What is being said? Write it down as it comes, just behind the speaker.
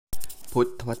พุท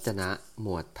ธวจนะหม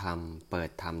วดธรรมเปิด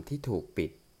ธรรมที่ถูกปิ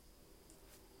ด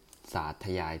สาธ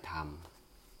ยายธรรม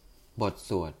บท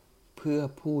สวดเพื่อ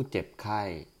ผู้เจ็บไข้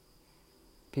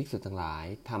ภิกษุทั้งหลาย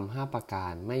ทำ5ประกา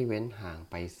รไม่เว้นห่าง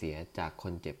ไปเสียจากค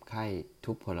นเจ็บไข้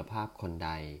ทุพพลภาพคนใ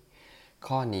ด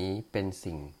ข้อนี้เป็น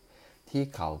สิ่งที่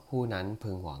เขาผู้นั้นพึ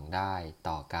งหวังได้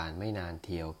ต่อการไม่นานเ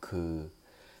ทียวคือ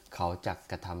เขาจัก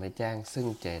กระทำให้แจ้งซึ่ง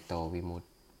เจโตวิมุตติ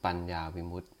ปัญญาวิ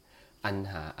มุตติอัน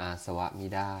หาอาสวะมิ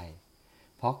ได้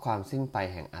เพราะความสิ้นไป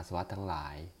แห่งอาสวะทั้งหลา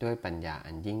ยด้วยปัญญา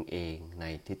อันยิ่งเองใน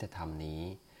ทิฏฐธรรมนี้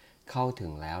เข้าถึ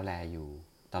งแล้วแลอยู่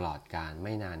ตลอดกาลไ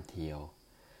ม่นานเทียว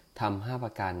ทำ5ป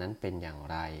ระการนั้นเป็นอย่าง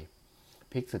ไร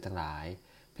ภิกษุทั้งหลาย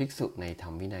ภิกษุในธรร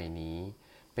มวินัยนี้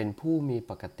เป็นผู้มี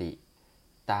ปกติ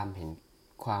ตามเห็น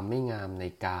ความไม่งามใน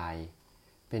กาย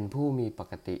เป็นผู้มีป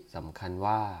กติสำคัญ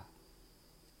ว่า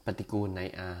ปฏิกูลใน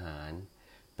อาหาร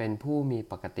เป็นผู้มี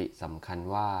ปกติสำคัญ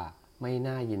ว่าไม่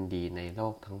น่ายินดีในโล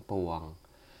กทั้งปวง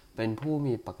เป็นผู้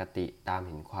มีปกติตามเ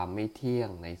ห็นความไม่เที่ยง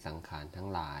ในสังขารทั้ง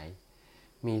หลาย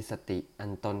มีสติอั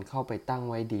นตนเข้าไปตั้ง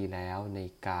ไว้ดีแล้วใน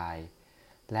กาย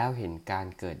แล้วเห็นการ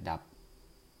เกิดดับ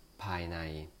ภายใน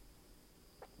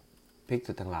ภิก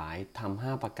ษุทั้งหลายทำ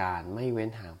5ประการไม่เว้น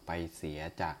ห่างไปเสีย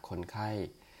จากคนไข้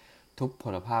ทุพพ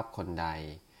ลภาพคนใด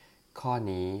ข้อ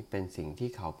นี้เป็นสิ่งที่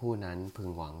เขาผู้นั้นพึง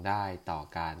หวังได้ต่อ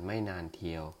การไม่นานเ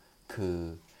ทียวคือ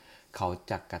เขา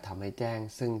จักกระทำให้แจ้ง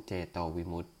ซึ่งเจโตวิ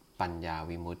มุตติปัญญา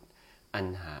วิมุตติอัน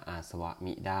หาอาสวะ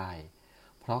มิได้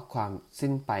เพราะความ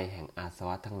สิ้นไปแห่งอาสว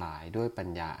ะทั้งหลายด้วยปัญ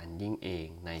ญาอันยิ่งเอง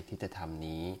ในทิฏฐธรรม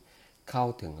นี้เข้า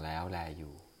ถึงแล้วแลอ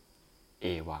ยู่เอ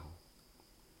วัง